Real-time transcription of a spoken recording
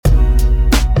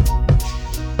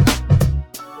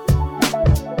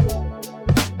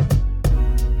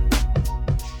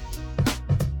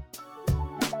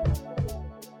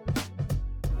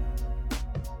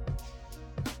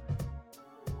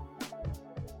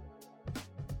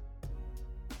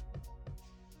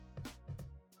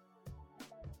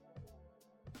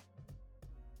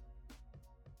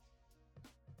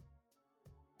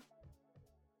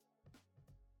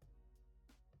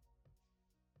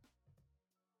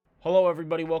Hello,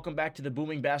 everybody. Welcome back to the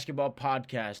Booming Basketball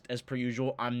Podcast. As per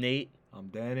usual, I'm Nate. I'm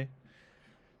Danny.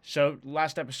 So,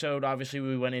 last episode, obviously,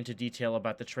 we went into detail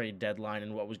about the trade deadline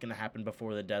and what was going to happen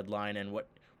before the deadline and what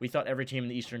we thought every team in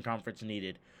the Eastern Conference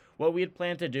needed. What we had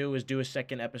planned to do was do a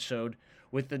second episode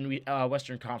with the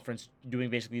Western Conference doing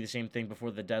basically the same thing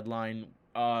before the deadline.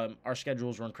 Our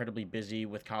schedules were incredibly busy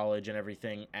with college and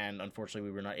everything, and unfortunately,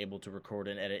 we were not able to record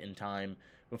and edit in time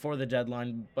before the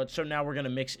deadline. But so now we're going to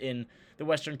mix in the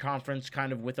Western Conference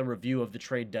kind of with a review of the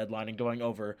trade deadline and going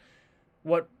over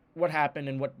what happened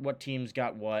and what teams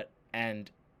got what and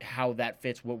how that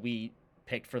fits what we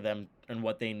picked for them and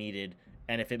what they needed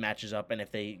and if it matches up and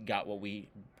if they got what we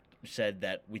said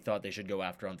that we thought they should go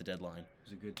after on the deadline. It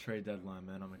was a good trade deadline,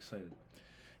 man. I'm excited.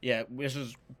 Yeah, this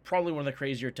was probably one of the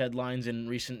crazier deadlines in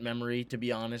recent memory, to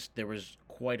be honest. There was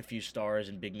quite a few stars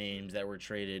and big names that were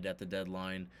traded at the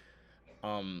deadline.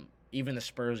 Even the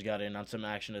Spurs got in on some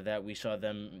action of that. We saw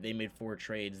them, they made 4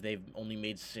 trades. They've only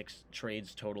made 6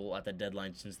 trades total at the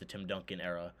deadline since the Tim Duncan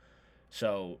era.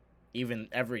 So even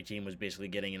every team was basically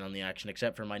getting in on the action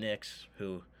except for my Knicks,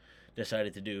 who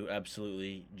decided to do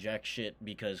absolutely jack shit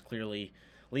because clearly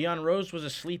Leon Rose was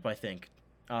asleep, I think.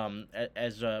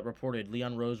 As reported,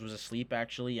 Leon Rose was asleep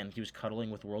actually, and he was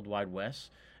cuddling with Worldwide Wes.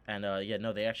 And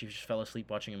they actually just fell asleep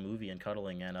watching a movie and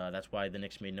cuddling, and that's why the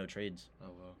Knicks made no trades. Oh,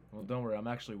 well, don't worry. I'm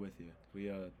actually with you.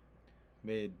 We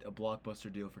made a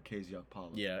blockbuster deal for KZ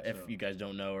Okpala. Yeah, if you guys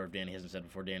don't know, or if Danny hasn't said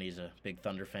before, Danny's a big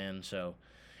Thunder fan, so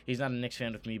he's not a Knicks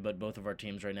fan with me, but both of our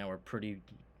teams right now are pretty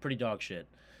dog shit.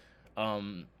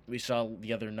 We saw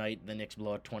the other night the Knicks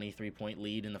blow a 23-point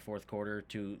lead in the fourth quarter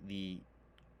to the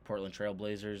Portland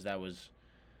Trailblazers. That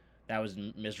was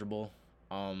miserable.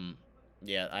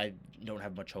 I don't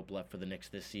have much hope left for the Knicks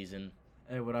this season.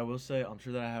 Hey, what I will say, I'm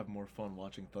sure that I have more fun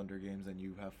watching Thunder games than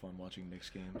you have fun watching Knicks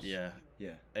games. Yeah.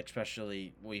 Yeah.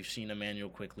 Especially, we've seen Emmanuel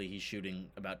quickly. He's shooting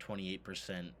about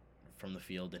 28% from the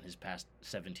field in his past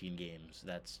 17 games.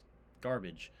 That's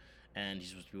garbage. And he's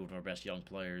supposed to be one of our best young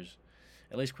players.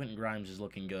 At least Quentin Grimes is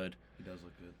looking good. He does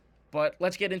look good. But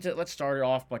let's start it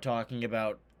off by talking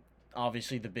about,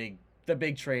 obviously, the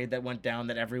big trade that went down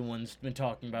that everyone's been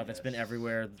talking about, that's been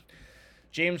everywhere.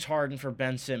 James Harden for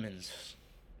Ben Simmons.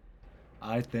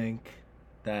 I think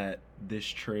that this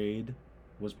trade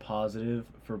was positive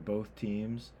for both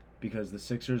teams because the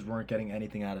Sixers weren't getting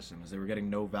anything out of Simmons. They were getting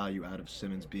no value out of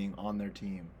Simmons being on their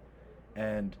team.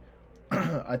 And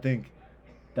I think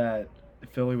that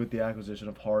Philly with the acquisition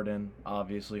of Harden,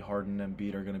 obviously Harden and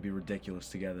Embiid are going to be ridiculous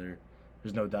together.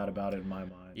 There's no doubt about it in my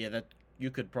mind. Yeah, that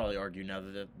you could probably argue now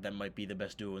that might be the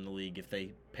best duo in the league if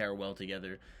they pair well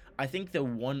together. I think the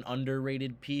one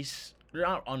underrated piece,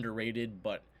 not underrated,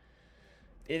 but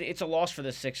it's a loss for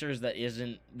the Sixers that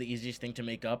isn't the easiest thing to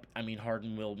make up. I mean,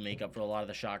 Harden will make up for a lot of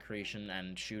the shot creation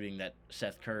and shooting that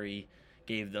Seth Curry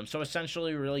gave them. So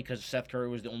essentially, really, because Seth Curry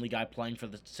was the only guy playing for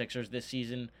the Sixers this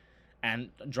season, and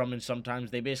Drummond sometimes,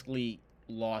 they basically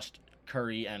lost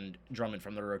Curry and Drummond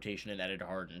from their rotation and added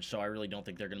Harden. So I really don't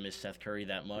think they're going to miss Seth Curry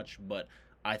that much, but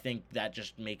I think that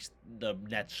just makes the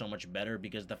Nets so much better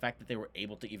because the fact that they were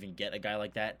able to even get a guy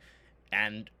like that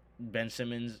and Ben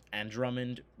Simmons and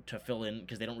Drummond to fill in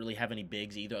because they don't really have any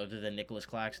bigs either other than Nicholas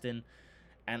Claxton.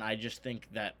 And I just think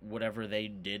that whatever they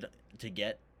did to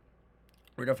get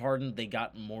rid of Harden, they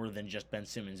got more than just Ben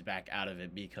Simmons back out of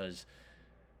it because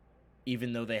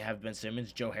even though they have Ben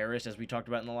Simmons, Joe Harris, as we talked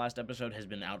about in the last episode, has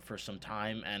been out for some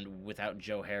time. And without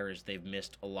Joe Harris, they've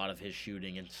missed a lot of his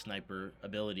shooting and sniper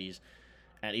abilities.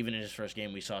 And even in his first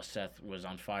game, we saw Seth was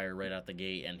on fire right out the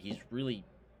gate, and he's really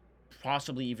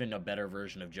possibly even a better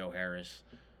version of Joe Harris.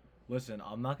 Listen,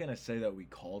 I'm not going to say that we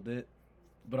called it,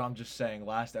 but I'm just saying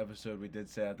last episode we did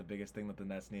say that the biggest thing that the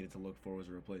Nets needed to look for was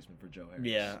a replacement for Joe Harris.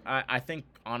 Yeah, I think,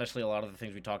 honestly, a lot of the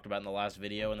things we talked about in the last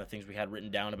video and the things we had written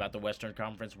down about the Western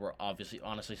Conference were honestly,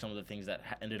 some of the things that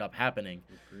ended up happening.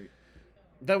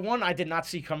 The one I did not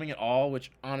see coming at all,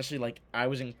 which, honestly, I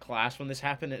was in class when this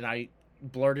happened, and I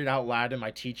blurted out loud, and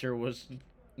my teacher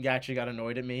actually got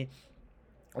annoyed at me,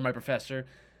 or my professor.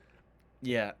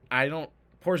 Yeah,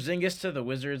 Porzingis to the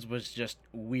Wizards was just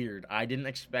weird. I didn't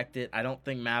expect it. I don't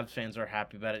think Mavs fans are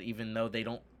happy about it, even though they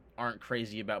aren't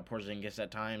crazy about Porzingis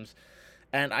at times.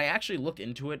 And I actually looked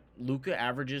into it. Luka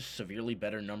averages severely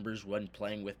better numbers when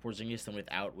playing with Porzingis than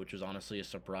without, which was honestly a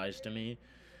surprise to me.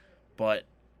 But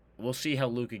we'll see how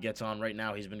Luka gets on. Right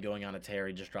now, he's been going on a tear.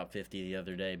 He just dropped 50 the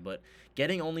other day. But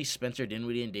getting only Spencer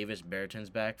Dinwiddie and Davis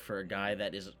Bertans back for a guy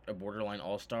that is a borderline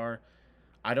all-star,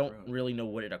 I don't really know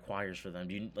what it acquires for them.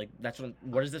 Do you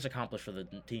what does this accomplish for the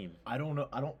team? I don't know.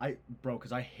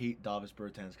 Because I hate Davis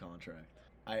Bertans' contract.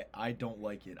 I don't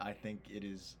like it. I think it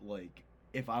is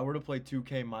if I were to play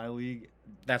 2K my league,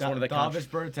 That's one of the Davis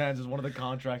Bertans is one of the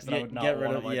contracts that I would not get rid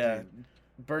want of. on my Yeah, team.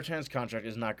 Bertrand's contract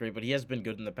is not great, but he has been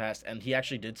good in the past, and he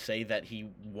actually did say that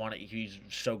he's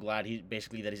so glad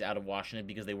that he's out of Washington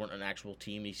because they weren't an actual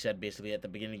team. He said basically at the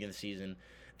beginning of the season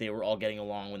they were all getting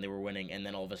along when they were winning, and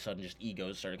then all of a sudden just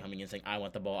egos started coming in saying I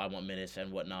want the ball, I want minutes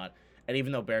and whatnot. And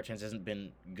even though Bertrand hasn't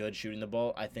been good shooting the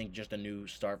ball, I think just a new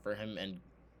start for him and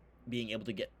being able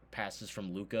to get passes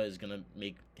from Luka is gonna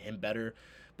make him better.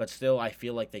 But still, I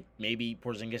feel like maybe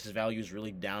Porzingis' value is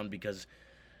really down because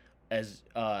as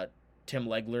Tim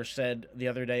Legler said the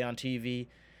other day on TV,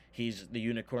 he's the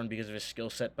unicorn because of his skill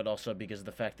set, but also because of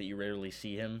the fact that you rarely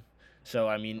see him. So,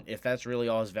 I mean, if that's really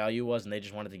all his value was and they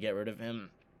just wanted to get rid of him,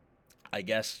 I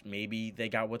guess maybe they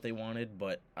got what they wanted,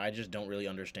 but I just don't really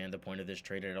understand the point of this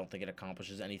trade. I don't think it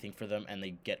accomplishes anything for them, and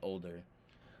they get older.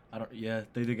 Yeah,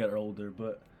 they did get older,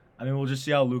 but I mean, we'll just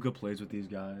see how Luka plays with these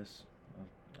guys.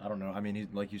 I don't know. I mean,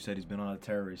 like you said, he's been on a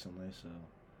tear recently, so.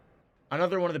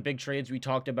 Another one of the big trades we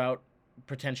talked about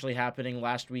potentially happening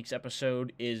last week's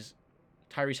episode is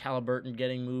Tyrese Halliburton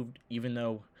getting moved, even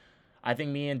though I think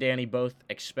me and Danny both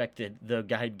expected the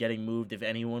guy getting moved, if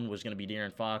anyone, was going to be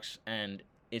De'Aaron Fox, and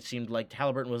it seemed like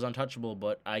Halliburton was untouchable,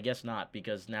 but I guess not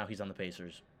because now he's on the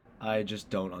Pacers. I just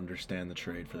don't understand the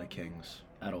trade for the Kings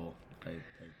at all.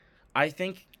 I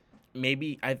think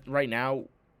maybe right now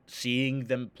seeing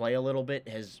them play a little bit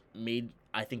has made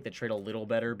I think the trade a little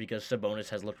better because Sabonis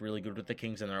has looked really good with the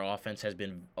Kings and their offense has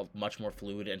been much more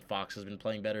fluid and Fox has been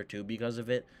playing better too because of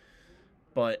it.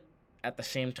 But at the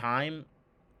same time,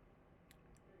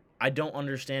 I don't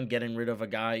understand getting rid of a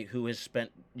guy who has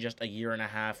spent just a year and a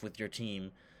half with your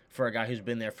team for a guy who's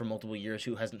been there for multiple years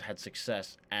who hasn't had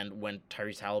success. And when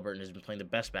Tyrese Halliburton has been playing the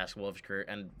best basketball of his career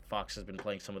and Fox has been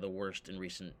playing some of the worst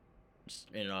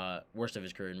worst of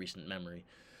his career in recent memory.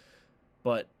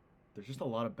 But there's just a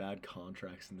lot of bad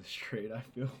contracts in this trade, I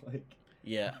feel like.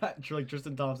 Yeah. Like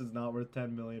Tristan Thompson's not worth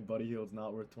 $10 million, Buddy Hield's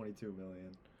not worth $22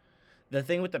 million. The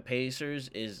thing with the Pacers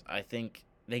is I think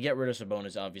they get rid of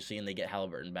Sabonis, obviously, and they get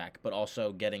Halliburton back. But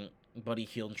also getting Buddy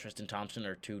Hield and Tristan Thompson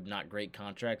are two not great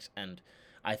contracts. And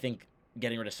I think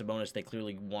getting rid of Sabonis, they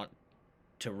clearly want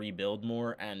to rebuild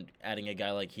more. And adding a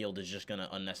guy like Hield is just going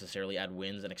to unnecessarily add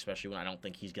wins. And especially when I don't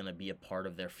think he's going to be a part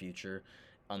of their future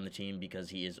on the team because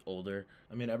he is older.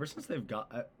 I mean, ever since they've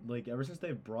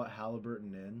brought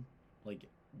Halliburton in, like,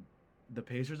 the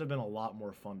Pacers have been a lot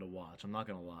more fun to watch. I'm not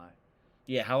going to lie.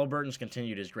 Yeah, Halliburton's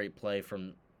continued his great play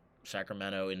from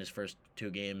Sacramento in his first two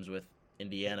games with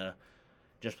Indiana.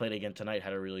 Just played again tonight,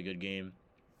 had a really good game.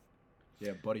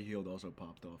 Yeah, Buddy Hield also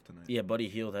popped off tonight. Yeah, Buddy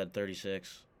Hield had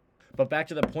 36. But back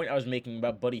to the point I was making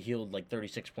about Buddy Hield, like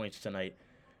 36 points tonight.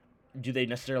 Do they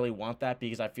necessarily want that?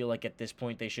 Because I feel like at this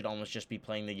point they should almost just be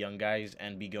playing the young guys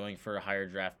and be going for a higher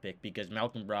draft pick because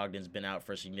Malcolm Brogdon's been out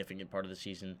for a significant part of the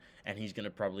season and he's going to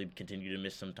probably continue to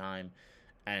miss some time.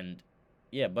 And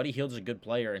yeah, Buddy Hield's a good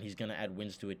player and he's going to add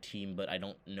wins to a team, but I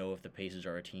don't know if the Pacers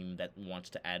are a team that wants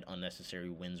to add unnecessary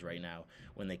wins right now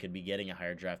when they could be getting a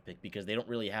higher draft pick because they don't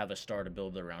really have a star to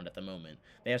build around at the moment.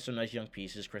 They have some nice young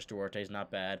pieces. Chris Duarte's not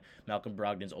bad. Malcolm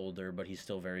Brogdon's older, but he's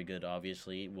still very good,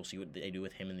 obviously. We'll see what they do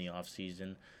with him in the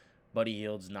offseason. Buddy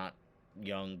Hield's not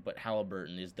young, but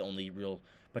Halliburton is the only real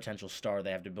potential star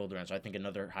they have to build around. So I think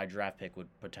another high draft pick would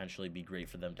potentially be great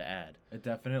for them to add. It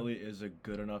definitely is a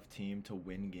good enough team to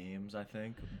win games, I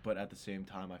think. But at the same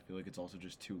time, I feel like it's also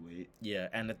just too late. Yeah,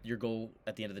 and your goal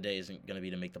at the end of the day isn't going to be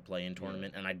to make the play-in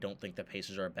tournament. Yeah. And I don't think the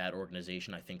Pacers are a bad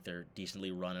organization. I think they're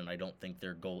decently run, and I don't think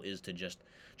their goal is to just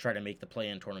try to make the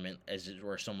play-in tournament as it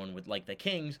were someone with like the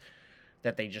Kings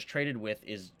that they just traded with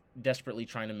is desperately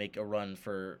trying to make a run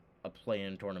for a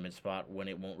play-in tournament spot when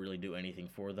it won't really do anything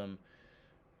for them.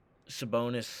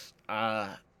 Sabonis,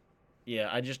 I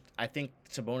think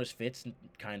Sabonis fits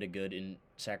kind of good in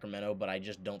Sacramento, but I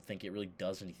just don't think it really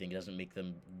does anything. It doesn't make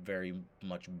them very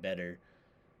much better.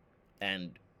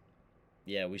 And,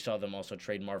 yeah, we saw them also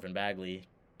trade Marvin Bagley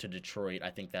to Detroit.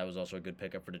 I think that was also a good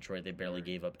pickup for Detroit. They barely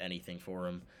gave up anything for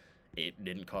him. It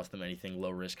didn't cost them anything, low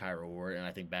risk, high reward, and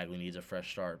I think Bagley needs a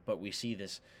fresh start. But we see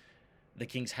this. The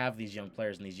Kings have these young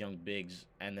players and these young bigs,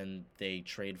 and then they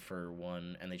trade for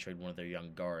one, and they trade one of their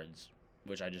young guards,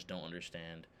 which I just don't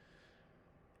understand.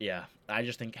 Yeah, I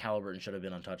just think Halliburton should have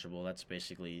been untouchable. That's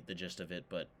basically the gist of it.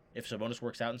 But if Sabonis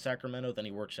works out in Sacramento, then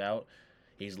he works out.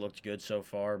 He's looked good so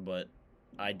far, but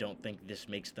I don't think this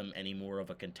makes them any more of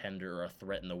a contender or a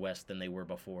threat in the West than they were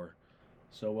before.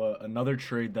 So another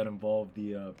trade that involved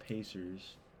the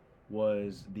Pacers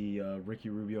was the Ricky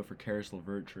Rubio for Karis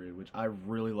LeVert trade, which I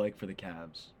really like for the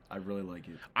Cavs. I really like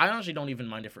it. I honestly don't even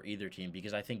mind it for either team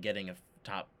because I think getting a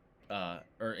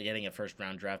getting a first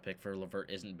round draft pick for LeVert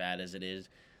isn't bad as it is.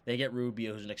 They get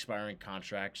Rubio, who's an expiring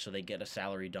contract, so they get a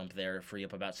salary dump there, free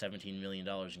up about $17 million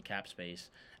in cap space,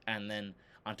 and then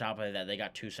on top of that, they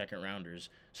got 2 second rounders.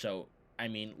 So I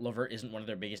mean, Levert isn't one of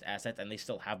their biggest assets, and they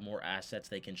still have more assets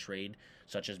they can trade,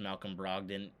 such as Malcolm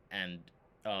Brogdon and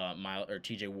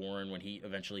T.J. Warren when he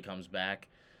eventually comes back.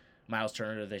 Miles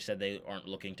Turner, they said they aren't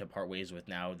looking to part ways with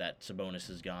now that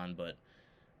Sabonis is gone, but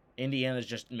Indiana's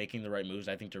just making the right moves,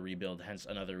 I think, to rebuild. Hence,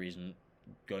 another reason,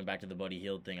 going back to the Buddy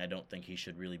Hield thing, I don't think he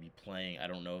should really be playing. I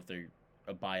don't know if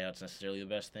a buyout's necessarily the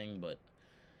best thing, but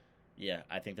yeah,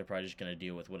 I think they're probably just going to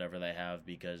deal with whatever they have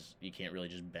because you can't really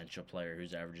just bench a player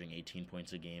who's averaging 18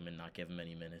 points a game and not give him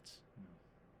any minutes.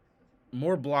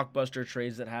 More blockbuster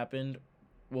trades that happened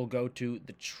will go to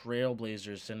the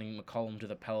Trailblazers sending McCollum to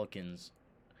the Pelicans.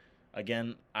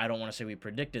 Again, I don't want to say we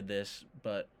predicted this,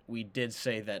 but we did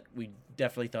say that we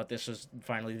definitely thought this was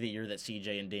finally the year that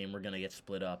CJ and Dame were going to get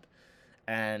split up.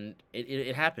 And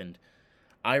it happened.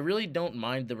 I really don't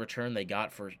mind the return they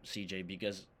got for CJ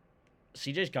because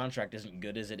CJ's contract isn't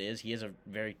good as it is. He has a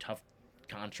very tough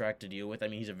contract to deal with. I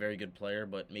mean, he's a very good player,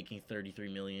 but making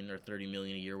 $33 million or $30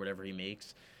 million a year, whatever he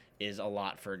makes, is a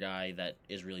lot for a guy that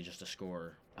is really just a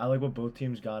scorer. I like what both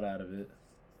teams got out of it.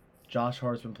 Josh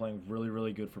Hart's been playing really,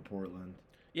 really good for Portland.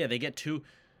 Yeah, they get two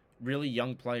really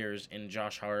young players in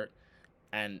Josh Hart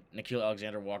and Nickeil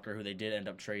Alexander-Walker, who they did end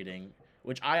up trading,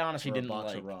 which I honestly didn't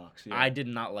like. Of rocks, yeah. I did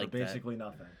not like that. Basically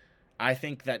nothing. I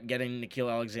think that getting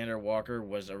Nickeil Alexander-Walker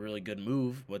was a really good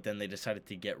move, but then they decided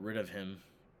to get rid of him.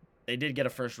 They did get a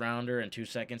first rounder and 2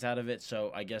 seconds out of it,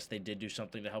 so I guess they did do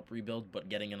something to help rebuild, but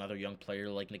getting another young player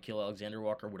like Nickeil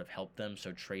Alexander-Walker would have helped them,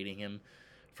 so trading him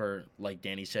for, like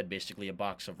Danny said, basically a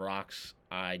box of rocks,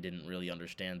 I didn't really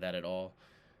understand that at all.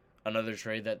 Another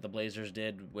trade that the Blazers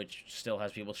did, which still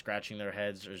has people scratching their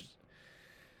heads, is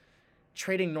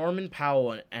trading Norman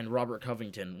Powell and Robert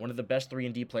Covington, one of the best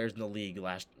 3-and-D players in the league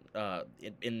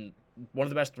one of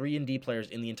the best 3-and-D players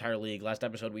in the entire league. Last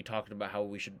episode, we talked about how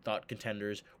we thought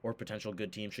contenders or potential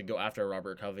good teams should go after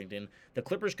Robert Covington. The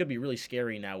Clippers could be really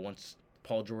scary now once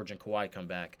Paul George and Kawhi come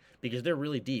back because they're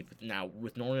really deep. Now,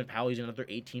 with Norman Powell, he's another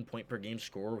 18-point-per-game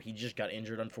scorer. He just got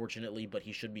injured, unfortunately, but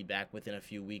he should be back within a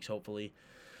few weeks, hopefully.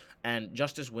 And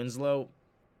Justice Winslow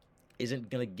isn't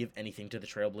going to give anything to the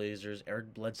Trailblazers.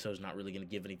 Eric Bledsoe's not really going to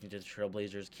give anything to the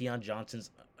Trailblazers. Keon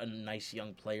Johnson's a nice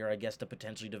young player, I guess, to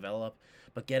potentially develop.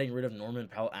 But getting rid of Norman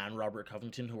Powell and Robert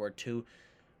Covington, who are two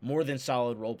more than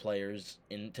solid role players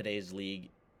in today's league,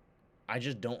 I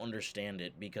just don't understand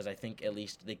it because I think at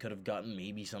least they could have gotten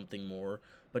maybe something more.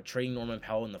 But trading Norman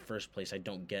Powell in the first place, I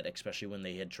don't get, especially when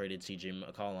they had traded C.J.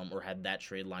 McCollum or had that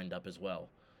trade lined up as well.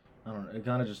 I don't know. It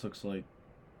kind of just looks like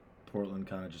Portland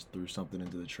kind of just threw something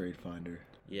into the trade finder.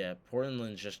 Yeah,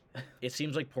 Portland's just... It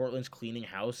seems like Portland's cleaning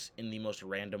house in the most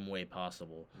random way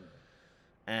possible.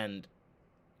 Yeah. And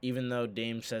even though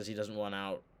Dame says he doesn't want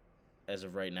out as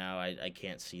of right now, I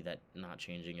can't see that not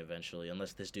changing eventually,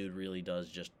 unless this dude really does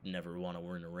just never want to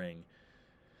win a ring.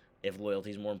 If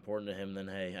loyalty's more important to him, then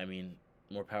hey, I mean,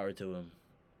 more power to him.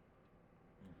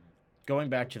 Mm-hmm. Going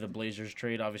back to the Blazers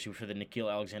trade, obviously for the Nickeil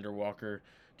Alexander-Walker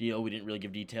deal, we didn't really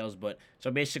give details, but so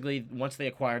basically once they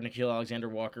acquired Nickeil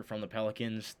Alexander-Walker from the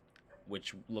Pelicans,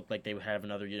 which looked like they would have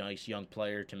another nice young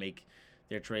player to make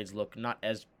their trades look not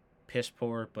as piss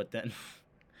poor, but then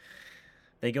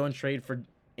they go and trade for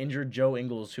injured Joe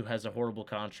Ingles, who has a horrible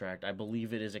contract. I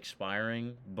believe it is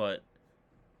expiring, but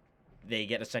they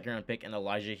get a second-round pick and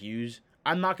Elijah Hughes.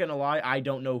 I'm not going to lie, I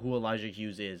don't know who Elijah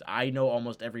Hughes is. I know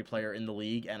almost every player in the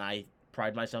league, and I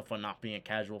pride myself on not being a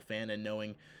casual fan and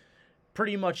knowing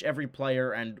pretty much every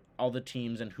player and all the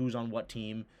teams and who's on what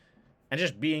team, and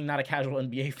just being not a casual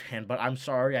NBA fan, but I'm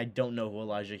sorry, I don't know who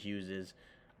Elijah Hughes is.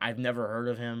 I've never heard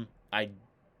of him. I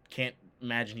can't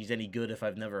imagine he's any good if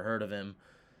I've never heard of him.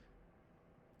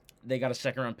 They got a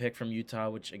second-round pick from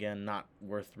Utah, which, again, not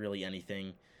worth really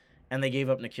anything. And they gave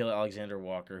up Nickeil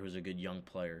Alexander-Walker, who's a good young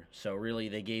player. So, really,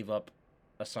 they gave up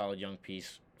a solid young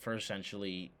piece for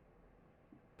essentially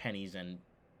pennies and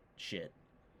shit.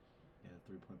 Yeah,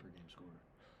 3-point-per-game scorer.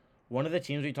 One of the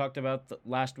teams we talked about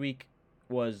last week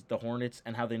was the Hornets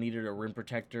and how they needed a rim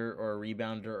protector or a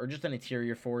rebounder or just an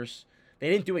interior force.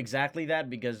 They didn't do exactly that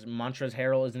because Montrezl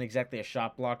Harrell isn't exactly a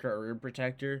shot blocker or rim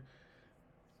protector.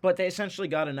 But they essentially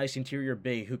got a nice interior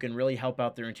big who can really help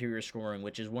out their interior scoring,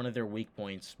 which is one of their weak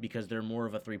points because they're more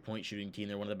of a three-point shooting team.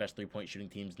 They're one of the best three-point shooting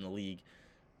teams in the league.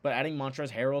 But adding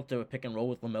Montrezl Harrell to a pick and roll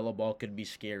with LaMelo Ball could be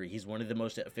scary. He's one of the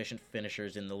most efficient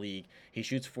finishers in the league. He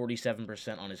shoots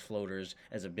 47% on his floaters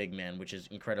as a big man, which is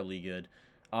incredibly good.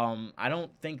 I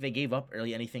don't think they gave up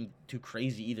really anything too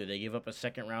crazy either. They gave up a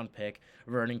second-round pick,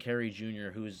 Vernon Carey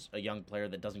Jr., who's a young player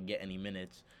that doesn't get any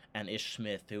minutes, and Ish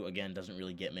Smith, who again doesn't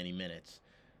really get many minutes.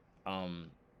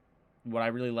 What I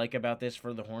really like about this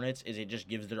for the Hornets is it just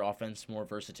gives their offense more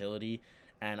versatility,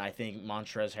 and I think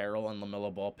Montrezl Harrell and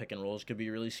LaMelo Ball pick and rolls could be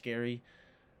really scary.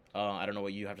 I don't know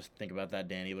what you have to think about that,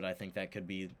 Danny, but I think that could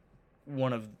be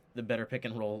one of the better pick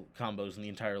and roll combos in the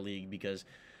entire league because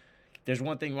there's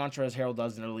one thing Montrezl Harrell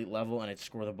does at an elite level, and it's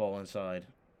score the ball inside.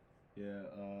 Yeah,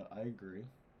 I agree.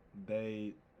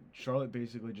 Charlotte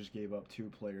basically just gave up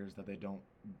two players that they don't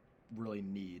really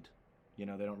need. You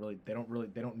know, they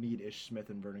don't need Ish Smith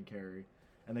and Vernon Carey,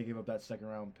 and they gave up that second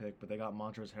round pick, but they got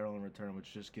Montrezl Harrell in return,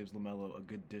 which just gives LaMelo a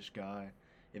good dish guy.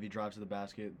 If he drives to the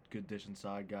basket, good dish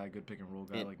inside guy, good pick and roll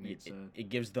guy, like Nate said. It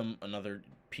gives them another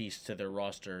piece to their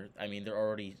roster. I mean, they're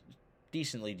already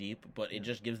decently deep, but it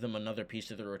just gives them another piece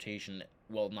to their rotation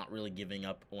while not really giving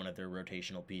up one of their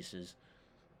rotational pieces.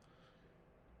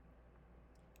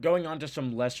 Going on to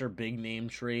some lesser big name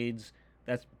trades,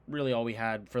 that's really all we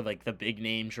had for like the big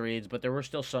name trades, but there were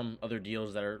still some other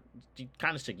deals that are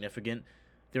kind of significant.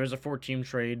 There was a 4-team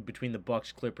trade between the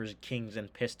Bucks, Clippers, Kings,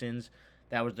 and Pistons.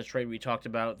 That was the trade we talked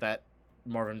about that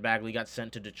Marvin Bagley got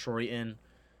sent to Detroit in.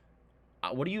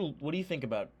 What do you think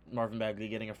about Marvin Bagley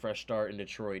getting a fresh start in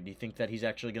Detroit? Do you think that he's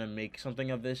actually going to make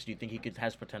something of this? Do you think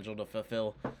has potential to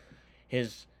fulfill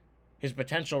his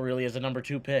potential really as a number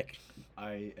 2 pick?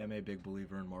 I am a big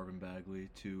believer in Marvin Bagley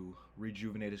to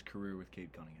rejuvenate his career with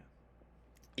Cade Cunningham.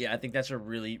 Yeah, I think that's a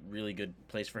really, really good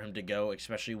place for him to go,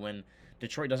 especially when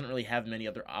Detroit doesn't really have many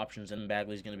other options, and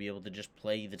Bagley's going to be able to just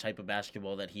play the type of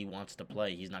basketball that he wants to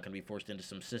play. He's not going to be forced into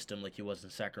some system like he was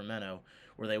in Sacramento,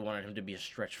 where they wanted him to be a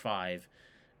stretch 5.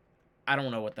 I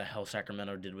don't know what the hell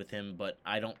Sacramento did with him, but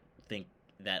I don't think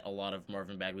that a lot of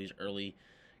Marvin Bagley's early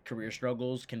career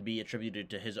struggles can be attributed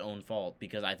to his own fault,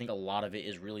 because I think a lot of it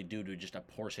is really due to just a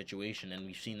poor situation, and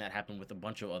we've seen that happen with a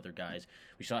bunch of other guys.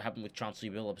 We saw it happen with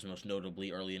Chauncey Billups most notably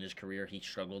early in his career. He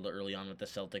struggled early on with the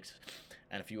Celtics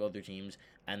and a few other teams,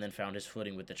 and then found his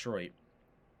footing with Detroit.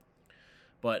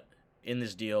 But in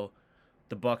this deal,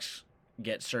 the Bucks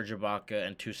get Serge Ibaka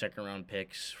and 2 second-round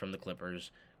picks from the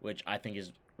Clippers, which I think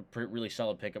is a really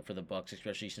solid pickup for the Bucks,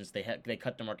 especially since they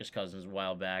cut DeMarcus Cousins a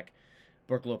while back.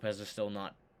 Brook Lopez is still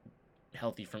not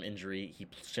healthy from injury. He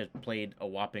played a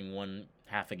whopping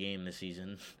half a game this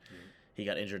season. He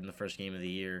got injured in the first game of the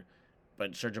year.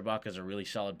 But Serge Ibaka is a really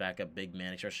solid backup big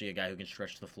man, especially a guy who can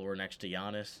stretch the floor next to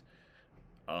Giannis.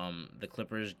 The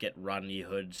Clippers get Rodney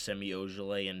Hood, Semi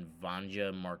Ojeleye, and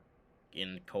Vanja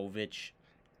Markovic,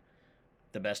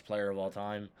 the best player of all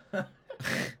time.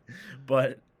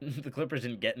 But the Clippers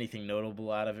didn't get anything notable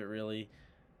out of it, really.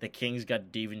 The Kings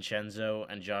got DiVincenzo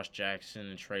and Josh Jackson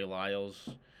and Trey Lyles.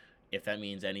 If that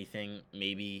means anything,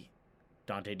 maybe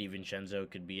Dante DiVincenzo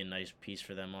could be a nice piece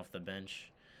for them off the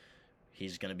bench.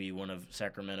 He's going to be one of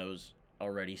Sacramento's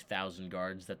already 1,000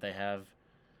 guards that they have.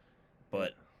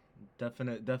 But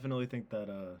definitely think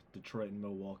that Detroit and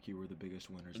Milwaukee were the biggest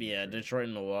winners. Yeah, Detroit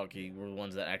and Milwaukee were the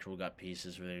ones that actually got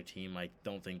pieces for their team. I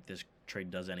don't think this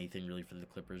trade does anything really for the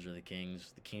Clippers or the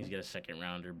Kings. The Kings get a second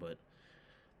rounder, but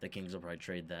the Kings will probably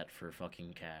trade that for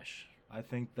fucking cash. I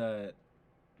think that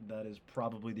is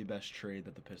probably the best trade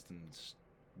that the Pistons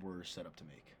were set up to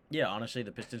make. Yeah, honestly,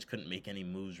 the Pistons couldn't make any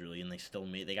moves really, and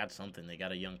they got something. They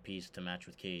got a young piece to match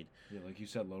with Cade. Yeah, like you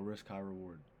said, low risk, high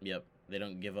reward. Yep, they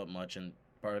don't give up much, and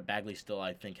Bagley still,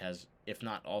 I think, has, if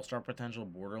not all-star potential,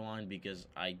 borderline, because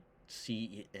I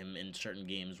see him in certain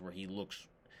games where he looks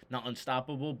not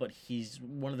unstoppable, but he's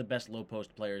one of the best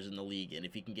low-post players in the league, and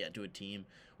if he can get to a team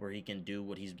where he can do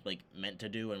what he's meant to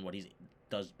do and what he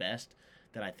does best,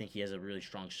 then I think he has a really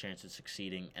strong chance of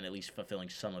succeeding and at least fulfilling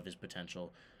some of his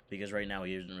potential, because right now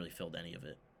he hasn't really filled any of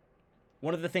it.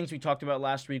 One of the things we talked about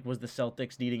last week was the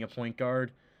Celtics needing a point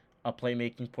guard, a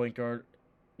playmaking point guard,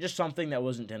 just something that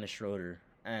wasn't Dennis Schroeder.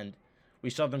 And we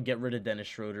saw them get rid of Dennis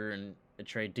Schroeder in a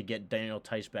trade to get Daniel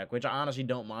Tice back, which I honestly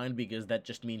don't mind, because that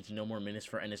just means no more minutes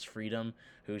for Enes Freedom,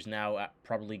 who's now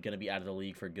probably going to be out of the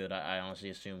league for good. I honestly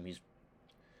assume he's...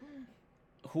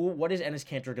 What is Enes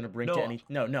Kanter going to bring to any...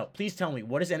 No, please tell me.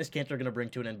 What is Enes Kanter going to bring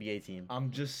to an NBA team?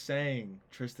 I'm just saying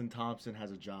Tristan Thompson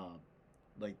has a job.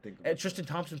 Tristan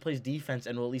Thompson plays defense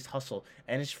and will at least hustle.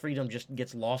 Enes Freedom just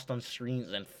gets lost on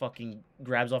screens and fucking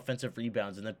grabs offensive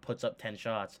rebounds and then puts up 10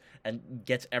 shots and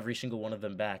gets every single one of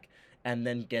them back, and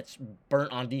then gets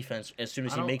burnt on defense as soon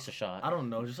as he makes a shot. I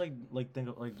don't know. Just think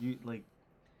of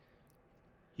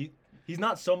he's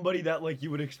not somebody that you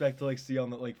would expect to see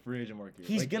on the free agent market.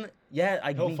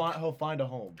 He'll find a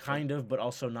home. Kind of, but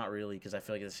also not really, because I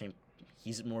feel like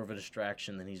he's more of a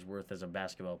distraction than he's worth as a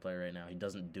basketball player right now. He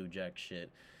doesn't do jack shit.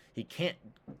 He can't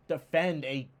defend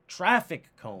a traffic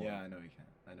cone. Yeah, I know he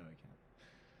can't.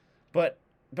 But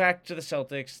back to the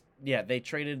Celtics. Yeah, they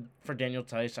traded for Daniel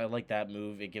Tice. I like that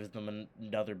move. It gives them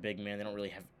another big man. They don't really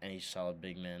have any solid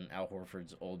big men. Al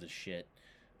Horford's old as shit.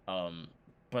 Um,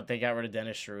 but they got rid of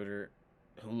Dennis Schroeder,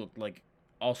 who looked like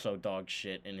also dog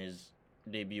shit in his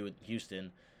debut with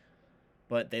Houston.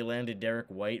 But they landed Derek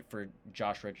White for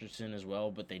Josh Richardson as well.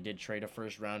 But they did trade a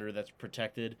first rounder that's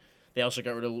protected. They also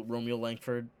got rid of Romeo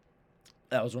Langford.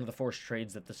 That was one of the forced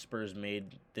trades that the Spurs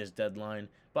made this deadline.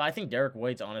 But I think Derek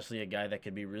White's honestly a guy that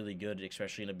could be really good,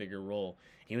 especially in a bigger role.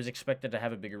 He was expected to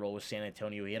have a bigger role with San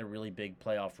Antonio. He had a really big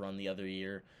playoff run the other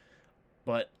year.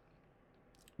 But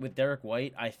with Derek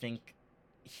White, I think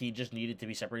he just needed to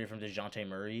be separated from DeJounte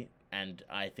Murray. And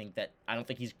I don't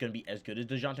think he's going to be as good as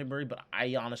DeJounte Murray, but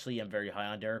I honestly am very high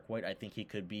on Derek White. I think he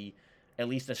could be at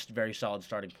least a very solid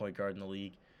starting point guard in the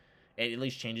league. It at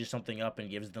least changes something up and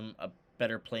gives them a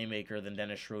better playmaker than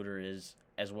Dennis Schroeder is,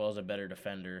 as well as a better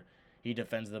defender. He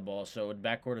defends the ball, so a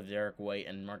backcourt of Derek White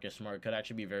and Marcus Smart could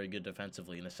actually be very good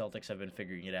defensively, and the Celtics have been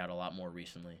figuring it out a lot more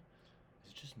recently.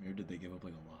 Is it just me or did they give up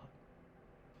like a lot?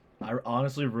 I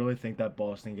honestly really think that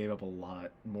Boston gave up a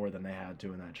lot more than they had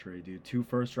to in that trade, dude. 2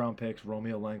 first-round picks,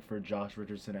 Romeo Langford, Josh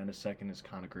Richardson, and a second is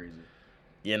kind of crazy.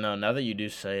 You know, now that you do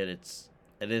say it,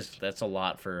 that's a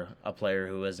lot for a player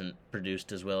who hasn't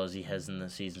produced as well as he has in the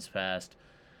seasons past.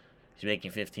 He's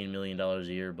making $15 million a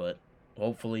year, but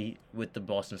hopefully with the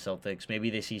Boston Celtics, maybe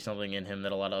they see something in him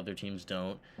that a lot of other teams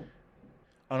don't.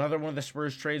 Another one of the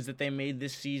Spurs trades that they made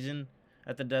this season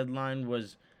at the deadline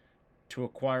was to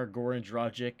acquire Goran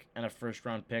Dragic and a first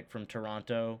round pick from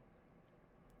Toronto.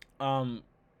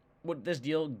 What this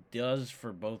deal does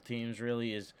for both teams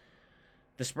really is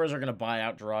the Spurs are going to buy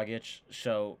out Dragic,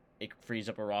 so it frees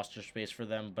up a roster space for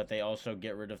them, but they also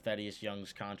get rid of Thaddeus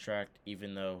Young's contract,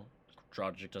 even though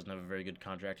Dragic doesn't have a very good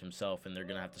contract himself, and they're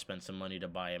going to have to spend some money to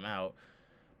buy him out.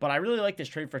 But I really like this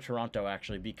trade for Toronto,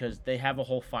 actually, because they have a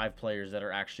whole 5 players that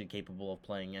are actually capable of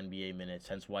playing NBA minutes,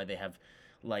 hence why they have,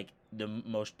 like, the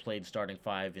most played starting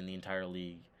 5 in the entire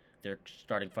league. Their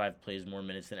starting 5 plays more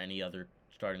minutes than any other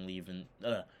starting league.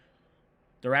 The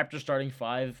Raptors starting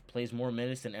 5 plays more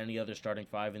minutes than any other starting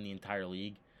 5 in the entire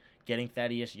league. Getting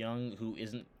Thaddeus Young, who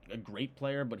isn't a great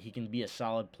player, but he can be a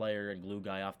solid player and glue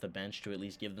guy off the bench to at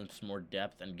least give them some more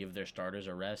depth and give their starters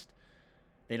a rest.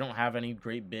 They don't have any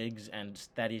great bigs, and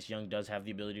Thaddeus Young does have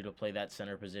the ability to play that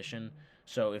center position.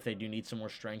 So if they do need some more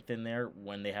strength in there,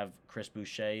 when they have Chris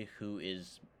Boucher, who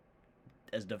is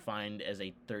as defined as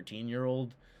a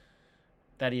 13-year-old,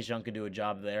 Thaddeus Young could do a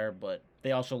job there. But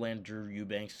they also land Drew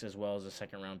Eubanks as well as a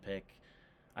second-round pick.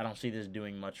 I don't see this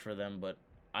doing much for them, but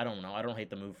I don't know. I don't hate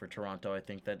the move for Toronto. I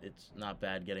think that it's not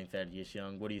bad getting Thaddeus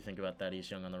Young. What do you think about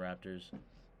Thaddeus Young on the Raptors?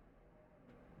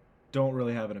 Don't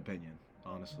really have an opinion,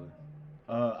 honestly.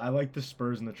 I like the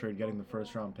Spurs in the trade getting the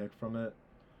first round pick from it,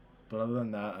 but other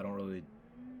than that, I don't know.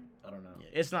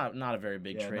 It's not a very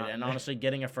big trade, and honestly,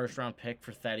 getting a first round pick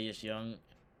for Thaddeus Young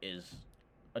is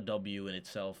a W in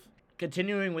itself.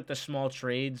 Continuing with the small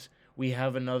trades, we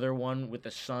have another one with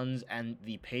the Suns and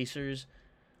the Pacers.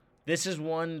 This is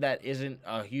one that isn't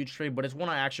a huge trade, but it's one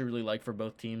I actually really like for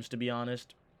both teams, to be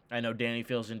honest. I know Danny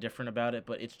feels indifferent about it,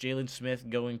 but it's Jalen Smith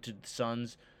going to the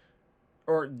Suns,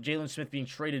 or Jalen Smith being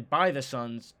traded by the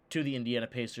Suns to the Indiana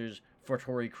Pacers for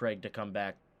Torrey Craig to come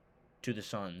back to the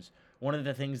Suns. One of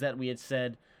the things that we had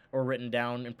said or written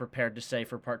down and prepared to say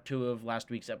for part 2 of last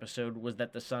week's episode was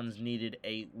that the Suns needed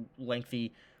a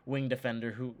lengthy wing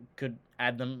defender who could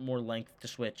add them more length to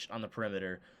switch on the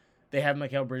perimeter. They have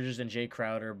Mikal Bridges and Jay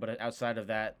Crowder, but outside of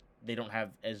that, they don't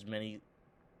have as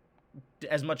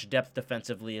much depth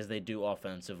defensively as they do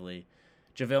offensively.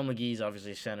 JaVale McGee's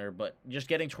obviously center, but just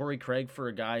getting Torrey Craig for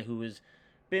a guy who has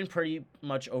been pretty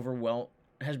much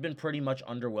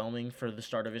underwhelming for the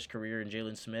start of his career in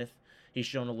Jalen Smith. He's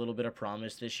shown a little bit of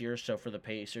promise this year, so for the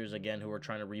Pacers, again, who are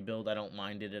trying to rebuild, I don't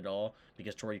mind it at all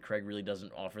because Torrey Craig really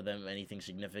doesn't offer them anything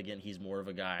significant. He's more of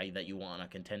a guy that you want on a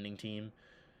contending team.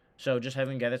 So just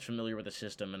having a guy that's familiar with the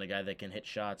system and a guy that can hit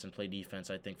shots and play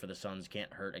defense, I think for the Suns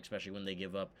can't hurt, especially when they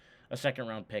give up a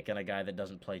second-round pick and a guy that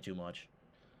doesn't play too much.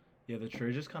 Yeah, the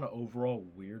trade is kind of overall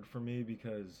weird for me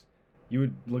because you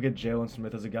would look at Jalen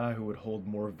Smith as a guy who would hold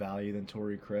more value than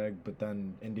Torrey Craig, but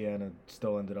then Indiana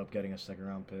still ended up getting a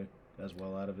second-round pick as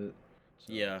well out of it.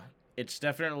 So. Yeah, it's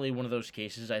definitely one of those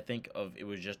cases, I think, of it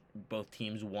was just both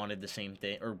teams wanted the same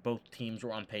thing, or both teams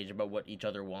were on page about what each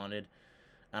other wanted,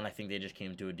 and I think they just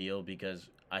came to a deal because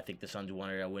I think the Suns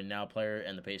wanted a win-now player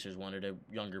and the Pacers wanted a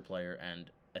younger player, and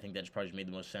I think that just probably made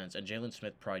the most sense. And Jalen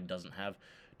Smith probably doesn't have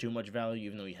too much value,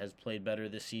 even though he has played better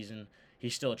this season.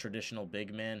 He's still a traditional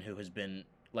big man who has been,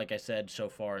 like I said, so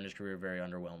far in his career, very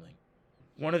underwhelming.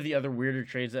 One of the other weirder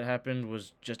trades that happened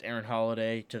was just Aaron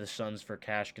Holiday to the Suns for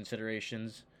cash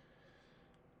considerations.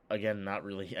 Again, not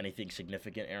really anything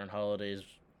significant. Aaron Holiday's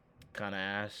kind of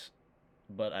ass,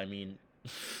 but I mean,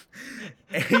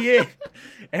 yeah,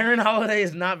 Aaron Holiday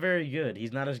is not very good.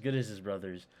 He's not as good as his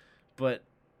brothers, but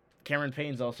Cameron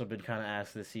Payne's also been kind of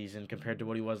ass this season compared to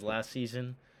what he was last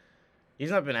season.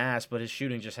 He's not been ass, but his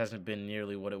shooting just hasn't been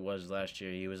nearly what it was last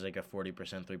year. He was like a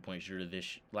 40% three-point shooter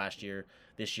last year.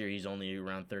 This year he's only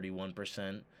around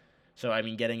 31%. So, I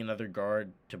mean, getting another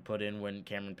guard to put in when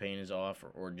Cameron Payne is off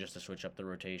or just to switch up the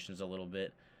rotations a little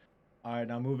bit. All right,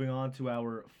 now moving on to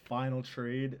our final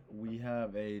trade. We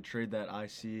have a trade that I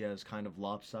see as kind of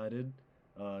lopsided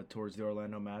towards the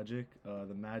Orlando Magic.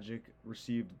 The Magic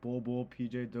received Bol,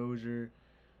 PJ Dozier,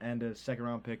 and a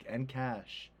second-round pick and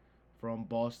cash from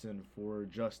Boston for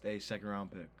just a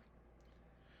second-round pick.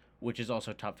 Which is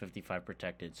also top 55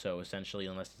 protected. So, essentially,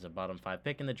 unless it's a bottom 5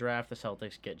 pick in the draft, the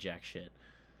Celtics get jack shit.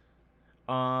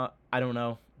 I don't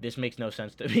know. This makes no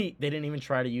sense to me. They didn't even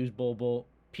try to use Bol.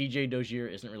 PJ Dozier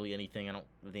isn't really anything. I don't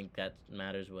think that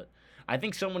matters, but I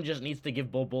think someone just needs to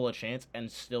give Bol a chance,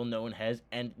 and still no one has,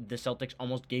 and the Celtics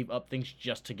almost gave up things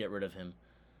just to get rid of him.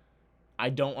 I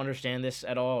don't understand this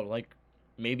at all. Like,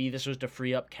 maybe this was to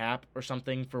free up cap or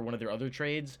something for one of their other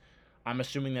trades. I'm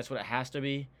assuming that's what it has to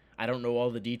be. I don't know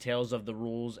all the details of the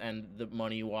rules and the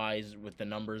money-wise with the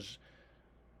numbers.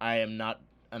 I am not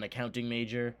an accounting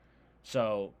major.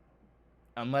 So,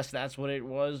 unless that's what it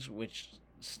was, which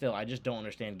still, I just don't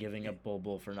understand giving up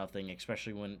Bol for nothing,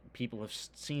 especially when people have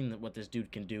seen what this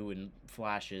dude can do in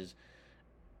flashes,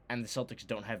 and the Celtics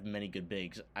don't have many good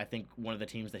bigs. I think one of the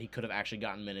teams that he could have actually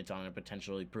gotten minutes on and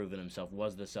potentially proven himself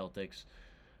was the Celtics,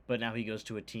 but now he goes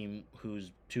to a team whose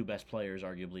two best players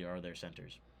arguably are their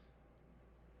centers.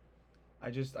 I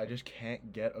just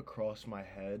can't get across my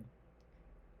head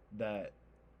that,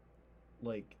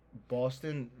 like,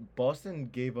 Boston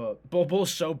gave up.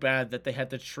 Bol's so bad that they had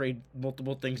to trade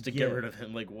multiple things to get rid of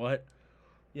him. Like, what?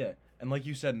 Yeah, and like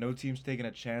you said, no team's taking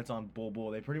a chance on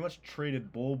Bol. They pretty much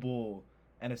traded Bol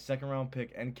and a second-round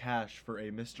pick and cash for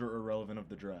a Mr. Irrelevant of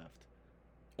the draft.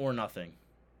 Or nothing.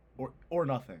 Or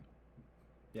nothing.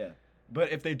 Yeah.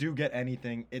 But if they do get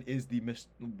anything, it is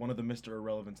one of the Mr.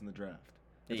 Irrelevants in the draft.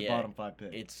 It's a bottom 5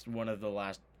 pick. It's one of the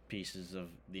last pieces of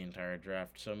the entire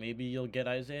draft. So maybe you'll get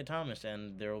Isaiah Thomas,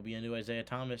 and there will be a new Isaiah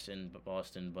Thomas in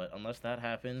Boston. But unless that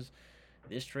happens,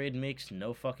 this trade makes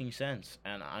no fucking sense,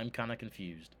 and I'm kind of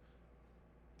confused.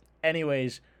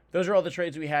 Anyways, those are all the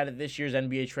trades we had at this year's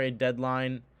NBA trade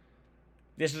deadline.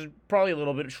 This is probably a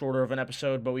little bit shorter of an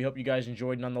episode, but we hope you guys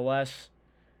enjoyed nonetheless.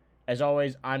 As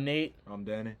always, I'm Nate. I'm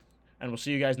Danny. And we'll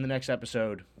see you guys in the next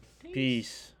episode.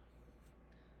 Peace.